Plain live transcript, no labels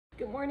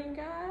Good morning,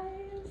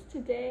 guys.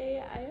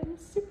 Today I am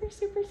super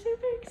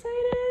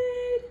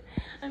excited.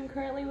 I'm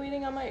currently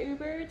waiting on my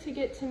Uber to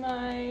get to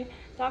my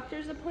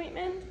doctor's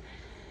appointment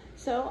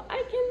so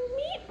I can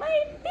meet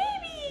my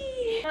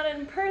baby. Not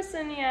in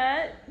person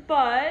yet,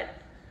 but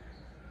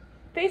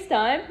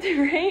FaceTime,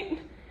 right?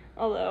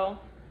 Although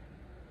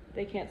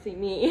they can't see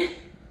me.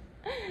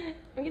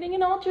 I'm getting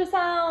an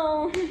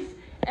ultrasound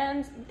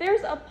and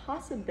there's a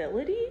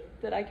possibility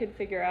that I could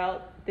figure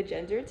out the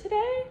gender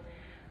today.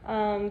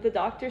 The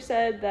doctor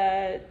said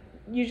that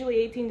usually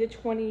 18 to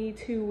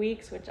 22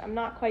 weeks, which I'm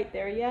not quite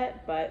there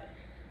yet, but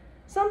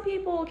some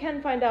people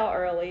can find out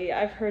early.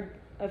 I've heard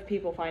of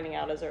people finding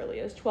out as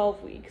early as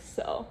 12 weeks,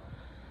 so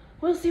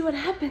we'll see what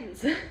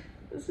happens.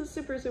 This is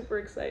super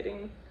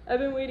exciting. I've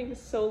been waiting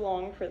so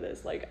long for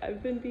this. Like,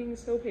 I've been being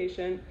so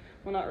patient.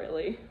 Well, not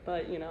really,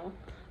 but you know,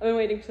 I've been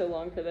waiting so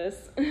long for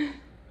this. I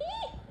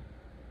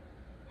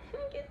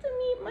get to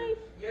meet my...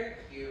 You're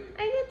cute.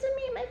 I get to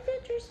meet my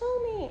future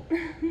soulmate.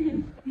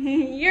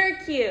 You're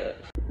cute.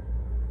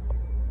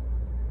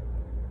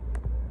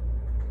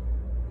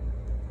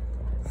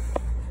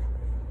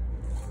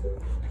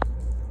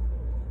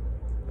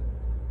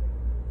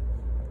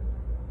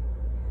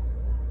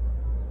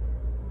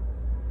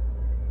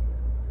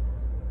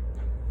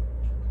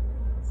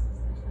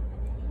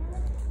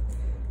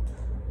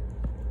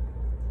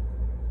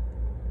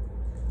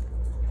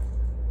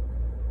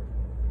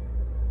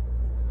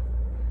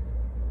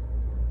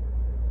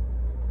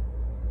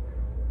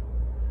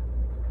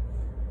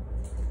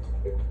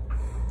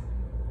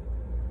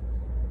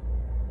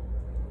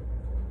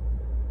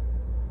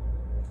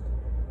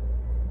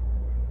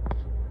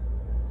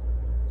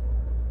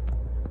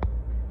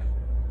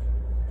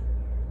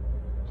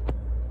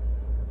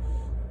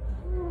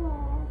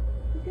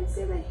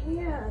 See the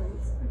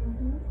hands.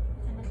 And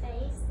the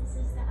face, this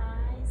is the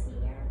eyes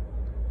here,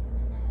 and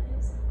the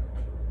nose.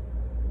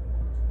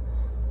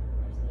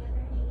 There's the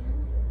other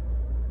hand.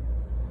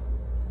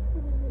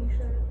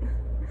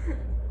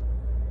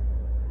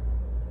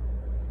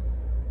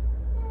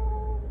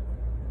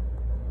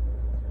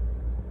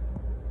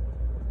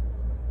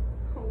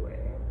 Oh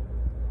wait.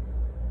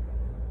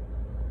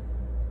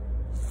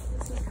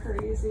 This is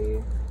crazy.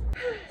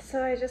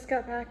 So I just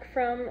got back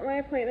from my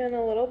appointment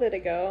a little bit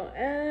ago,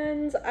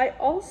 and I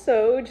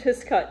also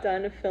just got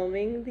done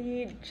filming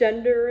the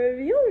gender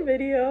reveal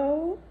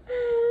video.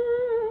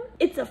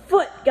 It's a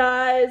foot,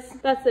 guys.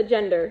 That's the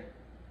gender.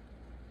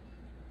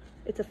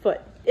 It's a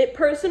foot. It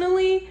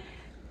personally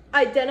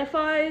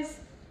identifies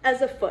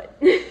as a foot.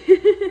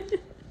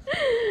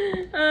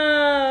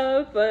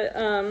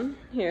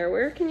 Here,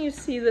 where can you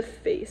see the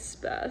face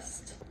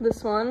best?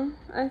 This one,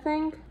 I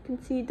think. You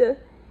can see the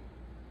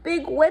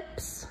big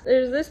whips.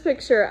 There's this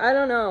picture. I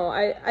don't know.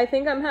 I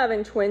think I'm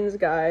having twins,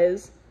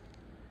 guys.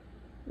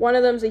 One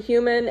of them's a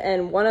human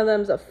and one of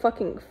them's a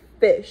fucking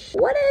fish.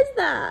 What is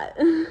that?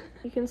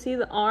 You can see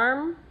the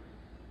arm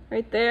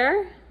right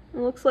there. It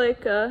looks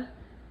like they're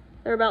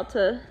about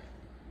to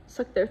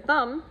suck their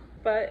thumb,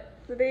 but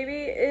the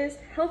baby is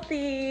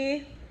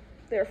healthy.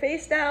 They're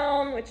face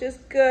down, which is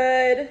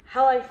good.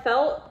 How I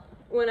felt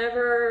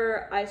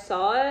whenever I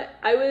saw it,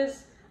 I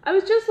was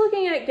just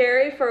looking at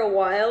Gary for a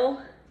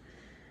while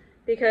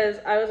because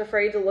I was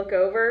afraid to look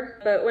over.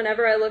 But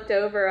whenever I looked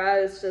over,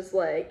 I was just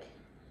like,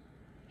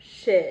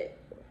 shit,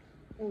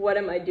 what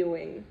am I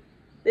doing?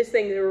 This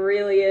thing's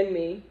really in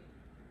me.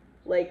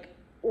 Like,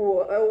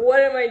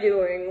 what am I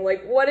doing?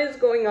 Like, what is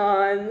going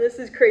on? This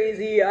is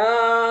crazy.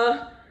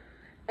 And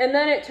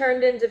then it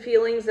turned into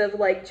feelings of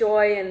like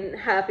joy and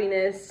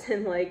happiness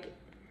and like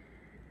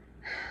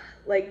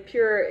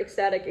pure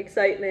ecstatic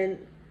excitement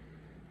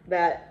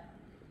that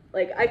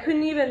like I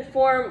couldn't even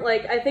form,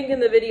 like I think in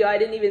the video I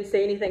didn't even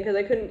say anything because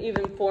I couldn't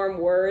even form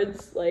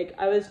words. Like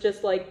I was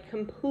just like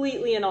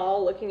completely in awe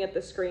looking at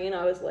the screen.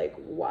 I was like,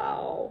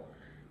 wow,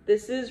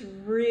 this is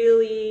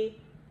really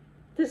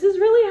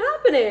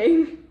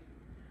happening.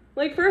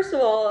 Like, first of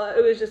all,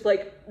 it was just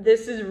like,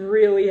 this is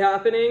really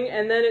happening,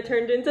 and then it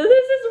turned into, this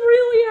is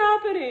really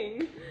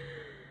happening.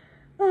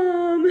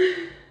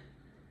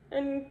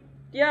 And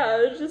yeah,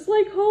 it was just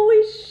like,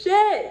 holy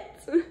shit.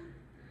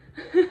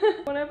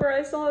 Whenever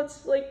I saw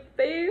its like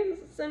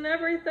face and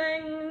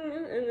everything,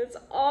 and its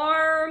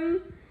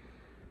arm,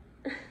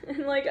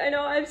 and like, I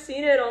know I've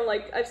seen it on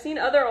like, I've seen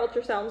other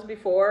ultrasounds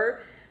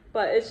before,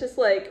 but it's just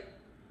like,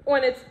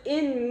 when it's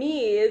in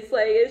me, it's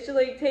just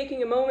like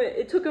taking a moment.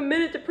 It took a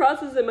minute to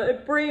process in my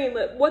brain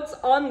that what's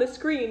on the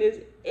screen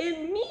is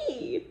in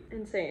me.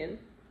 Insane.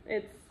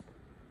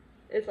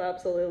 It's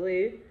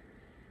absolutely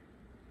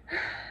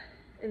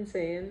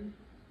insane.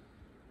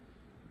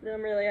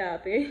 I'm really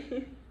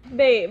happy.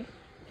 Babe.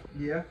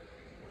 Yeah?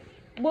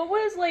 What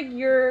was like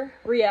your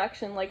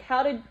reaction? Like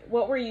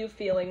what were you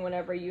feeling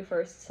whenever you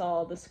first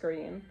saw the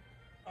screen?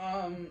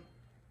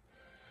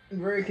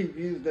 Very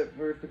confused at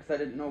first because I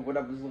didn't know what I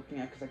was looking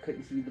at because I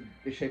couldn't see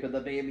the shape of the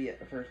baby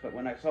at first. But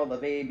when I saw the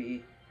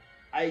baby,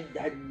 I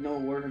had no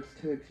words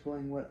to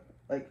explain what,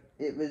 like,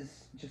 it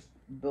was just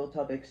built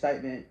up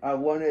excitement. I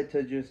wanted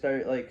to just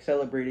start like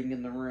celebrating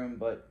in the room,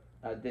 but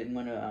I didn't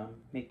want to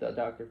make the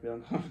doctor feel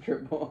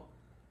uncomfortable.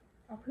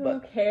 Who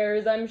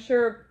cares? I'm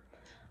sure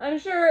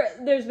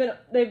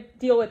they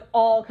deal with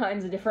all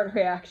kinds of different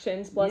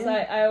reactions. Plus,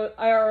 yeah.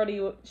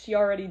 She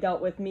already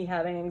dealt with me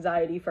having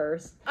anxiety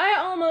first. I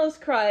almost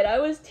cried. I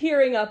was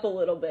tearing up a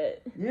little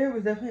bit. Yeah, it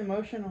was definitely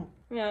emotional.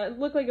 Yeah, it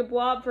looked like a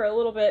blob for a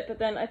little bit, but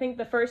then I think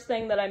the first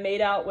thing that I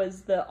made out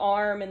was the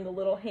arm and the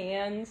little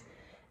hands,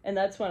 and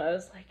that's when I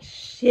was like,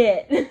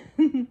 shit.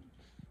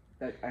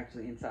 That's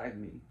actually inside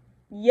me.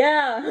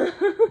 Yeah.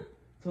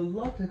 It's a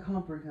lot to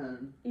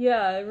comprehend.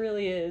 Yeah, it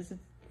really is.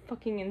 It's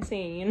fucking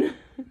insane.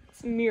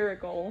 It's a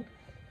miracle.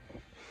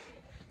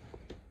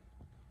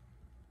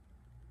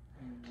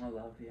 I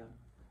love you.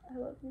 I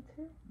love you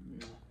too.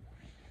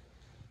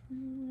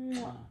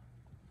 Mwah.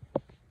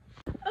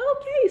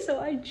 Okay,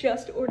 so I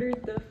just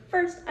ordered the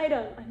first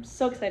item. I'm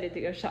so excited to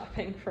go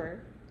shopping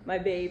for my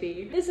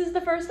baby. This is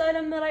the first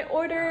item that I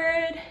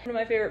ordered. One of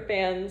my favorite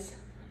bands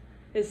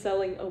is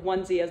selling a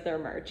onesie as their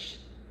merch.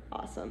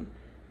 Awesome.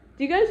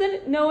 Do you guys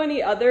know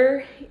any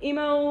other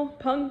emo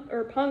punk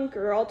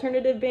or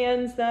alternative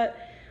bands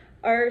that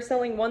are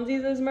selling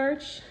onesies as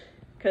merch?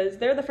 Because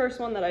they're the first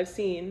one that I've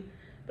seen,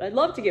 but I'd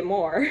love to get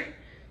more.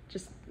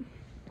 Just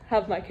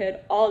have my kid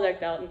all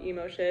decked out in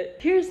emo shit.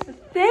 Here's the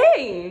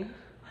thing.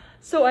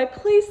 So I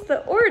placed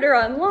the order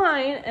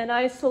online and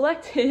I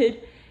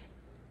selected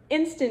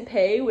Instant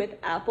Pay with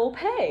Apple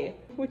Pay,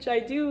 which I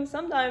do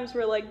sometimes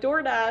for like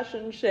DoorDash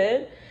and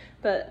shit.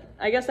 But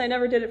I guess I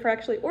never did it for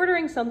actually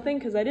ordering something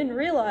because I didn't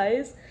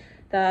realize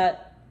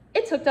that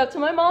it's hooked up to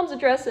my mom's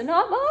address and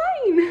not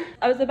mine.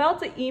 I was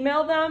about to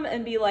email them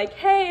and be like,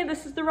 hey,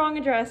 this is the wrong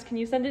address. Can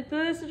you send it to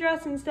this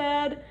address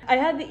instead? I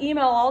had the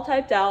email all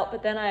typed out,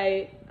 but then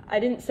I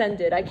didn't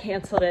send it. I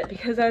canceled it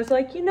because I was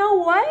like, you know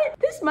what?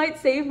 This might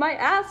save my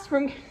ass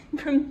from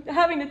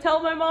having to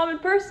tell my mom in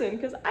person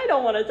because I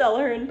don't want to tell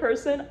her in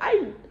person.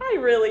 I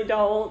really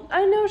don't.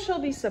 I know she'll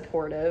be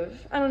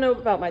supportive. I don't know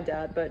about my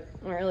dad, but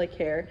I don't really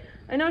care.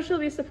 I know she'll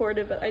be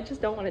supportive, but I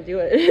just don't want to do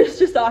it. It's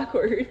just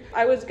awkward.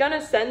 I was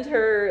gonna send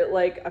her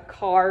like a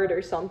card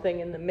or something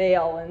in the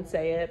mail and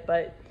say it,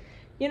 but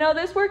you know,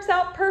 this works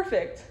out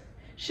perfect.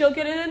 She'll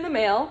get it in the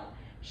mail.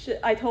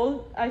 I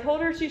told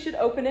her she should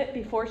open it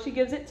before she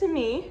gives it to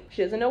me.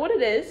 She doesn't know what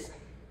it is.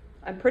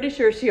 I'm pretty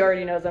sure she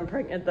already knows I'm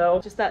pregnant though.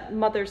 Just that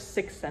mother's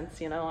sixth sense,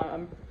 you know,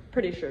 I'm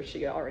pretty sure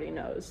she already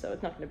knows, so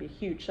it's not gonna be a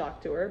huge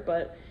shock to her,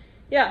 but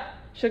yeah,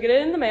 she'll get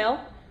it in the mail,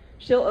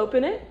 she'll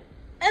open it,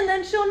 and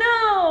then she'll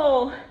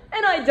know,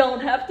 and I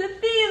don't have to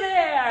be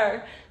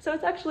there. So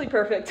it's actually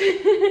perfect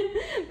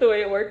the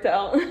way it worked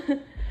out.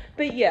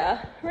 But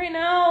yeah, right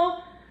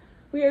now,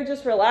 we are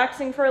just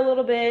relaxing for a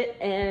little bit,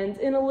 and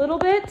in a little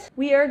bit,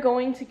 we are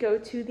going to go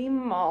to the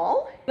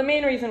mall. The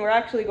main reason we're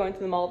actually going to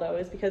the mall, though,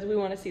 is because we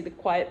want to see The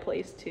Quiet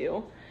Place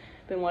 2.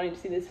 Been wanting to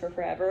see this for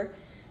forever,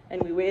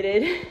 and we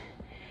waited.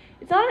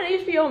 It's not on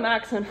HBO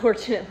Max,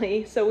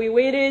 unfortunately, so we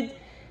waited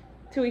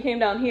till we came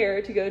down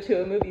here to go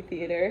to a movie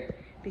theater,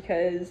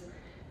 because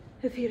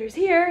the theaters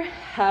here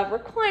have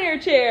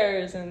recliner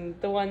chairs, and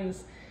the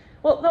ones,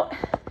 well,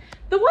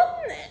 the one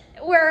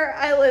where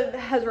I live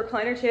has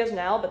recliner chairs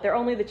now, but they're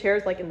only the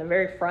chairs like in the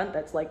very front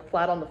that's like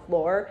flat on the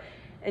floor.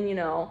 And you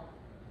know,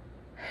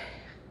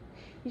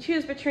 you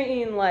choose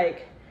between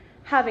like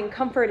having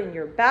comfort in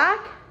your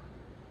back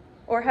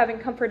or having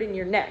comfort in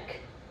your neck.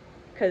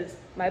 Because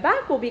my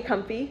back will be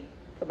comfy,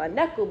 but my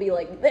neck will be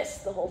like this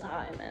the whole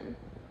time. And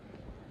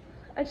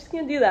I just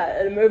can't do that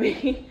at a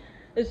movie.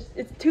 It's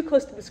too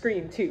close to the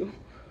screen too.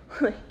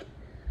 Like,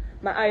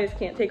 my eyes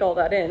can't take all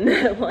that in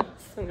at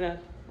once. I'm gonna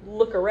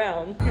look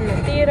around. In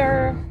the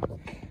theater,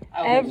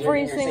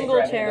 every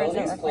single chair is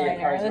a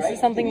recliner. This is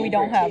something we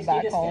don't have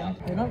back home.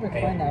 They don't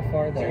recline that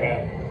far though.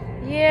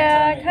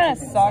 Yeah, it kind of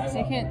sucks.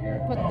 You can't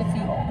put your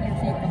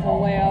feet the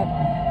whole way up.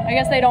 I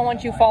guess they don't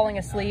want you falling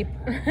asleep.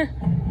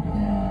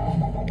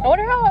 I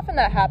wonder how often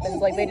that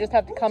happens. Like, they just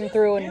have to come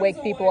through and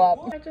wake people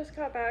up. I just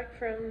got back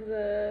from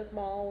the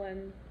mall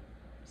and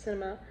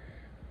cinema,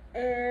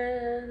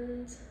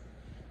 and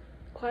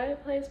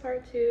Quiet Place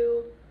Part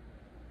 2,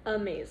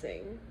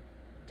 amazing.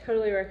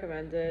 Totally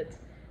recommend it.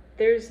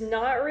 There's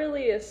not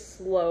really a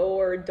slow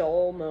or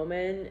dull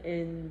moment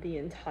in the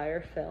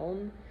entire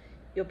film.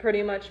 You'll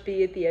pretty much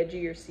be at the edge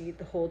of your seat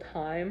the whole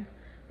time.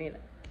 I mean,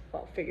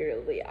 well,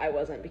 figuratively, I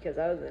wasn't because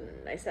I was in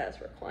a nice-ass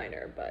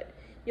recliner, but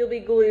you'll be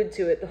glued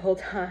to it the whole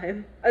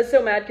time. I was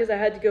so mad because I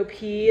had to go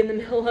pee in the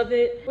middle of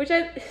it, which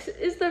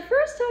is the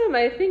first time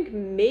I think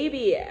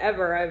maybe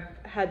ever I've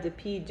had to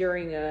pee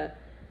during a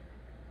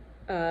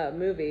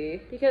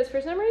movie, because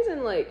for some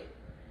reason, like,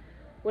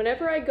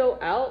 whenever I go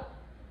out,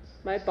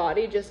 my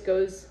body just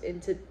goes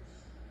into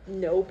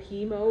no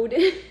pee mode.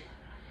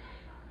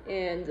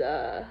 And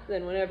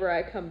then whenever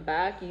I come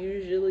back,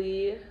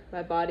 usually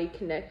my body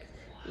connects,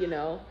 you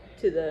know,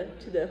 to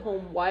the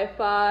home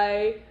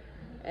Wi-Fi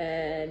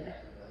and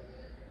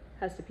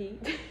has to pee.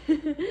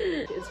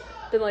 It's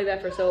been like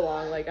that for so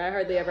long. Like, I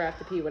hardly ever have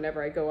to pee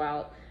whenever I go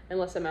out,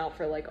 unless I'm out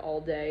for like all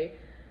day.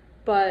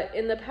 But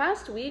in the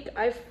past week,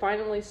 I've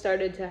finally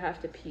started to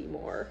have to pee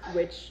more,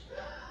 which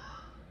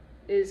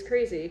is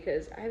crazy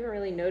because I haven't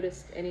really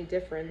noticed any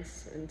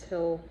difference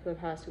until the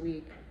past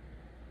week.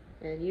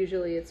 And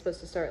usually it's supposed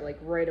to start like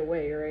right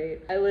away,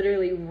 right? I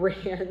literally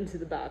ran to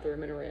the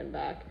bathroom and ran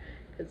back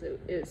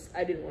because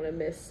I didn't want to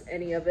miss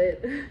any of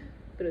it,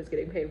 but it was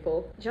getting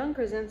painful. John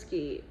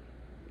Krasinski,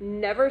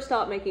 never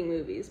stop making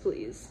movies,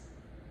 please.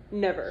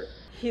 Never.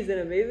 He's an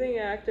amazing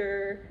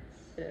actor,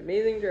 an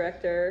amazing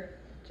director.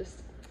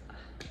 Just,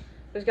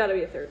 there's gotta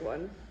be a third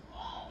one.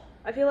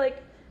 I feel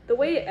like the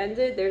way it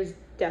ended, there's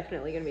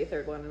definitely gonna be a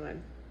third one, and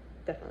I'm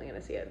definitely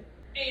gonna see it.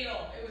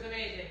 Anal, it was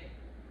amazing.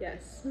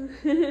 Yes.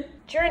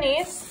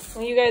 Journeys,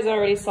 well, you guys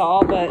already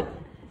saw, but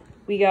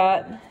we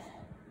got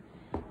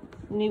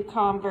new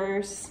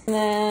Converse. And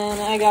then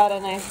I got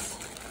a nice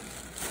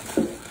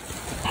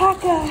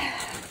pack of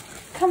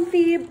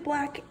comfy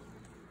black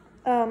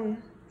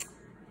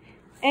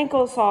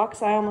ankle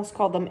socks. I almost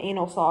called them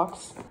anal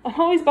socks.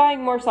 I'm always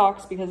buying more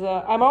socks because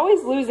I'm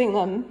always losing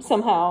them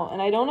somehow,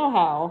 and I don't know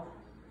how.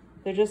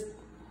 They're just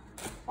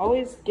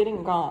always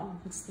getting gone.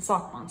 It's the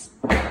sock ones,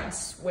 I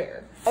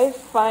swear. I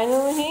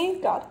finally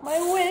got my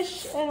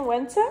wish and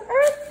went to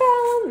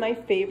Earthbound, my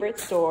favorite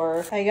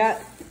store. I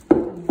got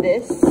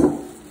this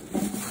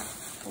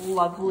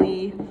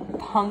lovely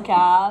punk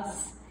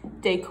ass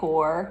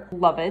decor.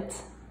 Love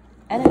it.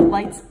 And it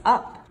lights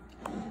up.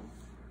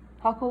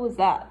 How cool is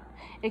that?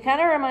 It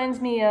kind of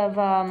reminds me of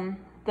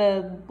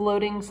the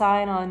bloating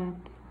sign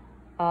on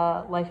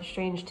Life is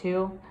Strange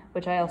 2,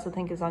 which I also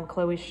think is on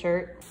Chloe's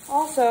shirt.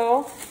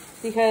 Also,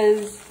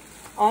 because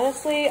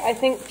honestly, I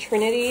think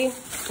Trinity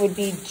would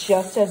be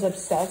just as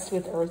obsessed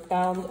with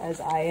Earthbound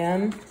as I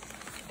am.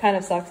 Kind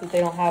of sucks that they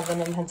don't have them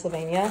in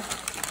Pennsylvania,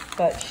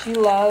 but she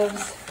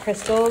loves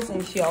crystals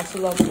and she also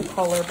loves the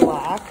color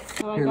black.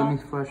 So Here, let me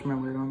flash my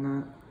light on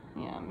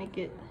that. Yeah,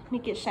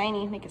 make it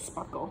shiny, make it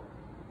sparkle.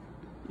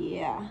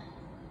 Yeah.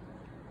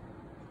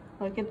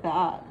 Look at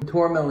that.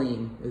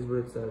 Tourmaline is what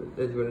it says.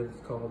 Is what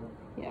it's called.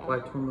 Yeah.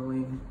 Black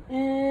tourmaline.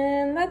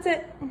 And that's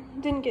it.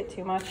 Didn't get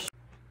too much.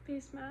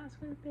 Face mask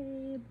with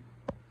babe.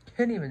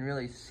 Can't even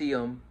really see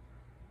them.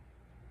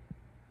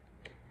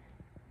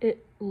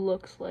 It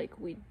looks like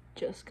we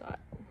just got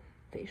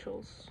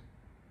facials.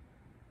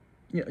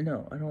 Yeah,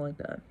 no, I don't like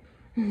that.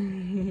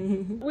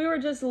 We were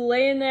just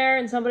laying there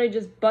and somebody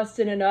just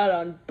busted a nut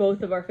on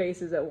both of our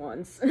faces at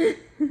once.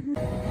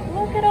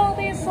 Look at all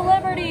these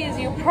celebrities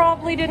you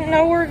probably didn't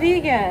know were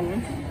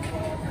vegan.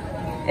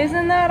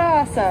 Isn't that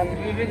awesome?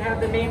 You even have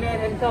the main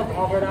man himself,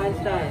 Albert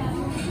Einstein.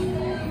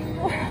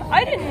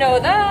 I didn't know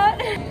that.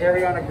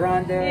 Ariana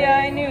Grande. Yeah,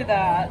 I knew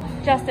that.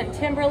 Justin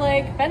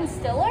Timberlake, Ben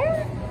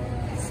Stiller,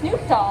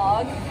 Snoop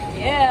Dogg,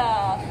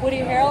 yeah, Woody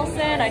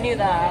Harrelson, I knew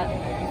that.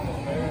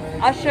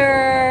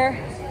 Usher,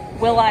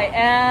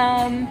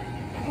 will.i.am,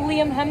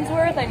 Liam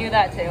Hemsworth, I knew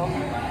that too.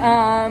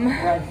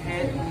 Brad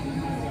Pitt.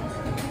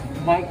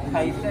 Mike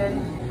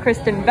Tyson.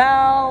 Kristen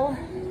Bell,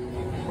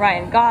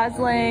 Ryan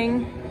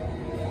Gosling.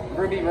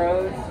 Ruby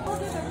Rose.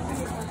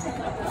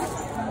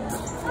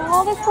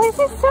 Oh, this place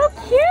is so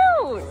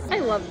cute! I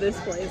love this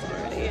place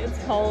already.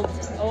 It's called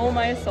Oh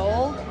My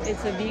Soul.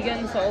 It's a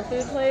vegan soul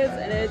food place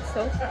and it's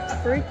so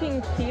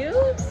freaking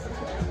cute.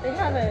 They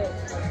have an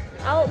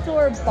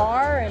outdoor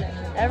bar and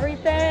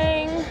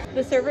everything.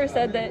 The server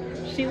said that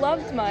she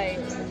loved my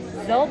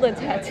Zelda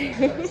tattoo.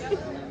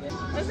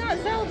 That's not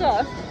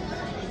Zelda.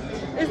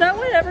 Is that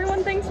what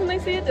everyone thinks when they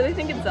see it? Do they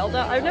think it's Zelda?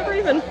 I've never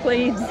even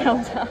played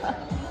Zelda.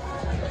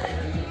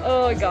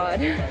 Oh god.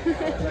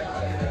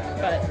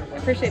 But I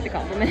appreciate the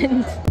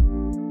compliment.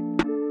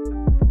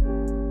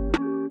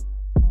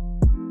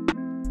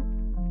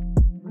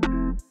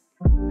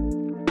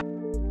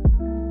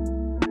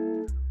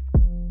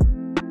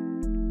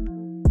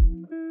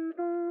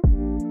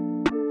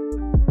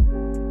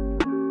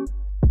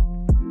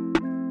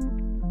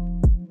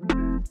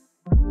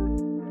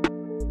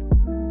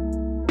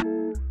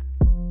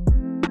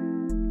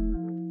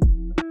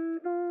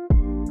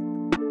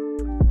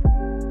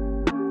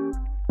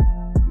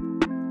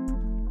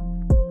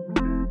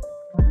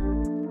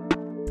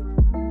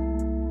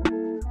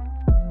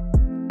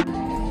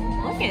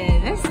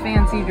 This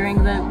fancy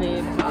drink that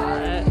babe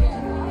bought.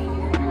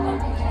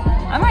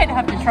 I might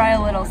have to try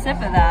a little sip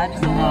of that,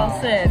 just a little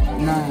sip.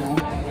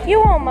 No. You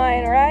won't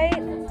mind, right?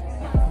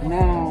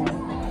 No.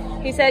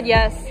 He said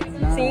yes.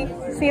 No.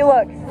 See,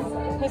 look.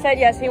 He said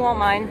yes, he won't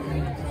mind.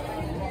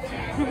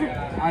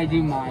 I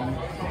do mine.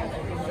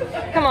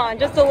 Come on,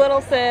 just a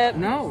little sip.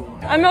 No.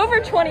 I'm over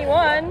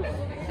 21.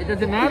 It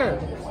doesn't matter.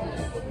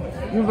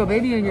 You have a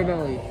baby in your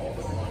belly.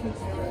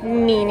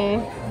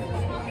 Meanie.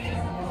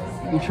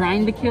 You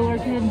trying to kill our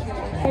kid?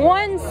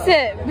 One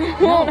sip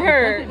won't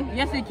hurt.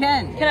 Yes, it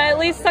can. Can I at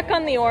least suck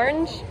on the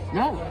orange?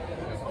 No.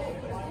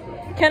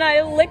 Can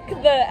I lick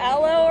the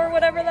aloe or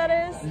whatever that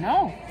is?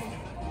 No.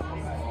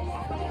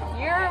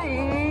 You're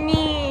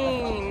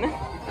mean.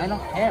 I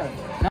don't care.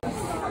 No.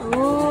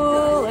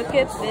 Ooh, look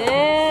at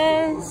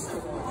this.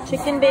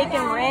 Chicken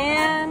bacon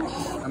ranch.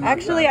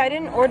 Actually, I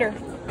didn't order.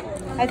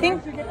 I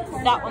think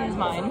that one's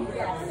mine.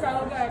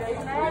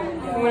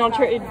 We don't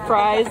trade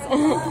fries.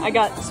 I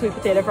got sweet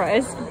potato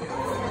fries.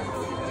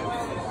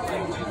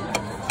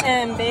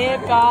 And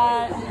babe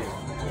got,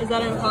 is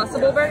that an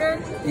Impossible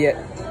Burger? Yeah.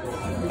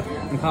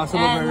 Impossible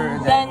Burger.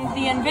 And then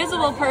the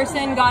invisible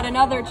person got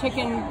another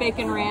chicken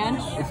bacon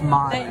ranch. It's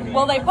mine.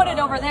 Well, they put it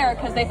over there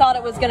because they thought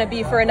it was gonna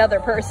be for another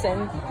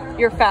person.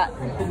 You're fat.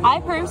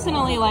 I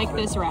personally like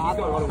this wrap.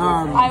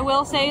 I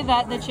will say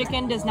that the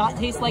chicken does not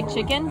taste like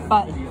chicken,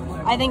 but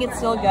I think it's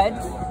still good.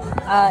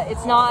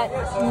 It's not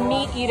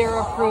meat eater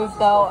approved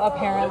though,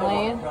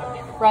 apparently.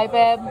 Right,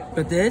 babe?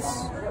 But this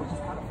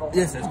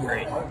is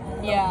great.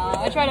 Yeah,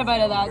 I tried a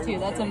bite of that too.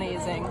 That's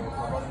amazing.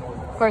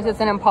 Of course,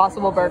 it's an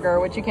Impossible Burger,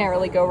 which you can't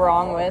really go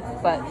wrong with,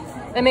 but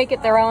they make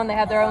it their own. They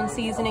have their own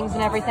seasonings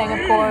and everything, of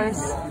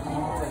course.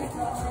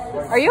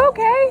 Are you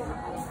okay?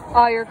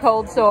 Oh, you're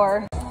cold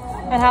sore.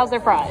 And how's their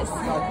fries?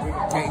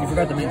 Hey, you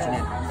forgot to mention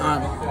it.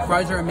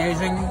 Fries are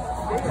amazing.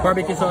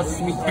 Barbecue sauce is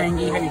sweet,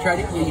 tangy. Have you tried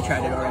it? Yeah, you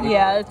tried it already.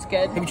 Yeah, it's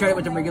good. Have you tried it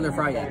with the regular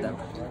fry yet, though?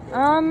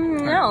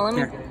 No, let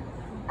me...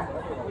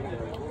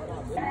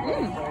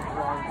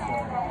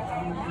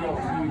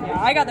 Yeah,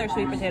 I got their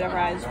sweet potato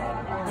fries,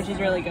 which is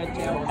really good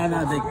too. I'm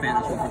not a big fan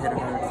of sweet potato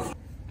fries.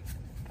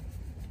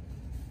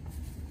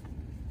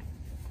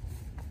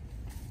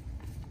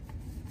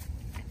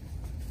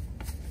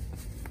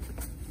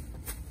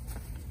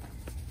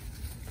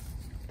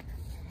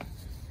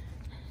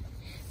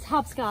 It's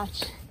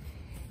hopscotch.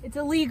 It's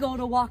illegal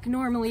to walk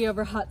normally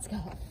over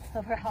hopscotch.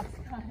 Over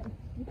hopscotch.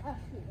 You have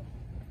to.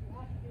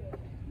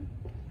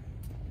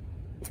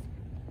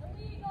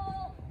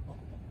 Illegal!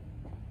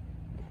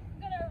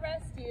 I'm gonna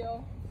arrest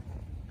you.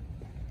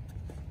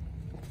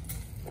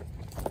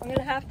 I'm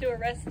gonna have to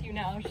arrest you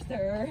now,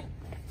 sir.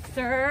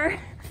 Sir?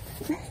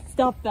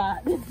 Stop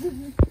that.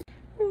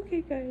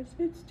 Okay guys,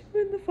 it's 2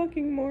 in the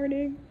fucking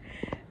morning.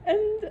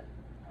 And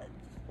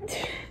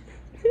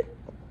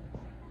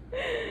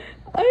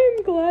I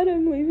am glad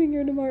I'm leaving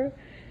here tomorrow.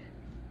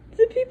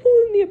 The people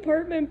in the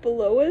apartment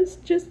below us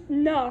just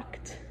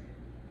knocked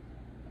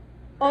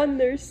on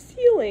their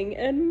ceiling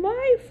and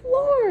my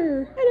floor.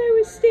 And I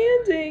was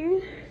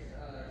standing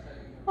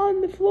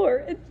on the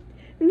floor.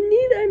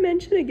 Need I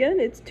mention again,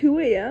 it's 2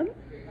 a.m.?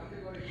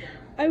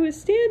 I was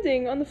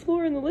standing on the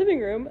floor in the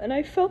living room and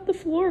I felt the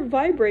floor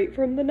vibrate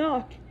from the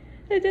knock.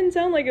 It didn't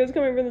sound like it was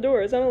coming from the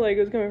door. It sounded like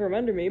it was coming from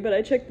under me, but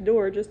I checked the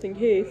door just in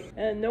case.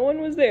 And no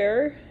one was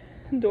there.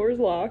 Door's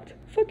locked.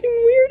 Fucking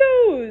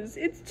weirdos!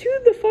 It's 2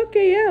 the fuck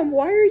a.m.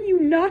 Why are you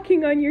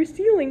knocking on your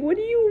ceiling? What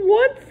do you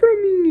want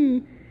from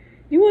me?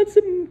 You want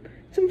some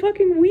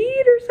fucking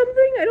weed or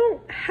something? I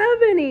don't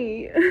have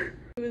any. It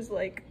was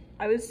like,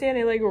 I was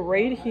standing like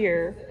right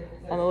here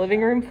on the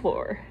living room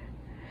floor.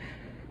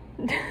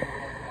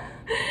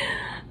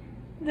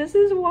 This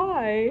is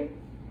why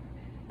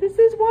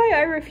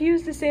I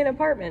refuse to stay in an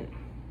apartment.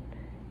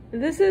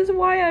 This is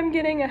why I'm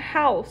getting a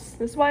house.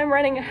 This is why I'm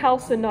renting a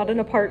house and not an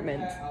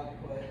apartment.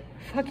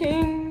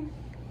 Fucking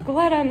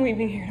glad I'm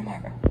leaving here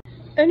tomorrow.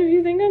 And if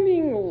you think I'm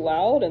being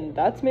loud and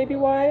that's maybe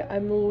why,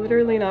 I'm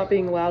literally not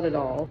being loud at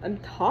all. I'm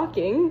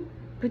talking,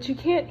 but you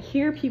can't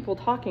hear people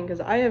talking because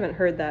I haven't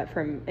heard that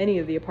from any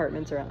of the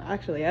apartments around.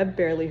 Actually, I've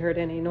barely heard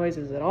any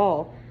noises at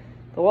all.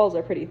 The walls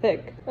are pretty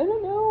thick. I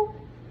don't know.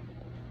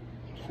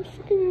 It's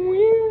fucking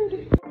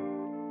weird.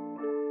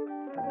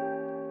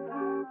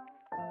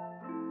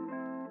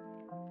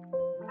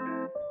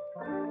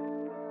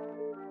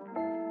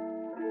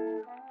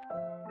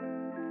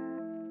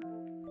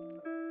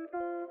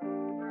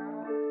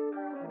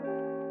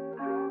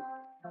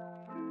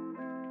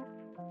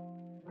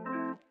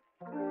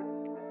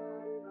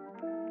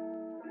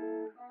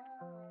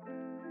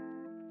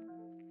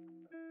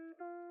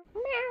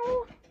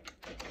 Meow.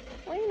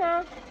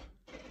 Lena.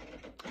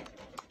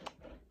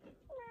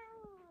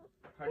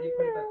 How do you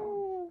put it back on?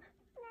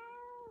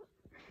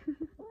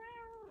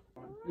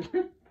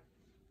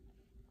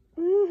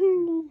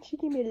 She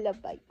gave me a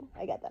love bite.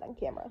 I got that on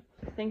camera.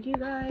 Thank you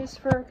guys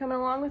for coming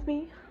along with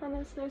me on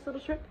this nice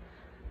little trip.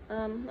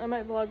 I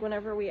might vlog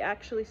whenever we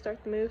actually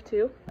start the move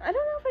too. I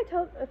don't know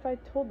if I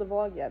told the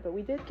vlog yet, but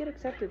we did get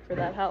accepted for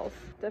that house.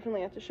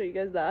 Definitely have to show you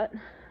guys that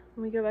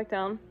when we go back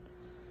down.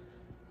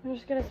 We're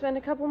just gonna spend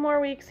a couple more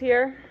weeks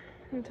here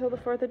until the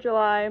 4th of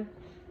July,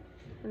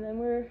 and then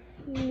we're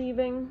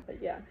leaving. But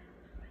yeah,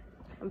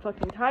 I'm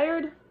fucking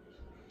tired.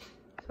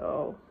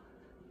 So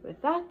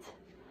with that,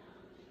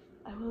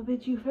 I will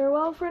bid you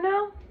farewell for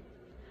now.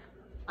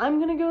 I'm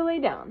gonna go lay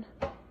down.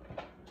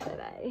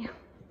 Bye-bye.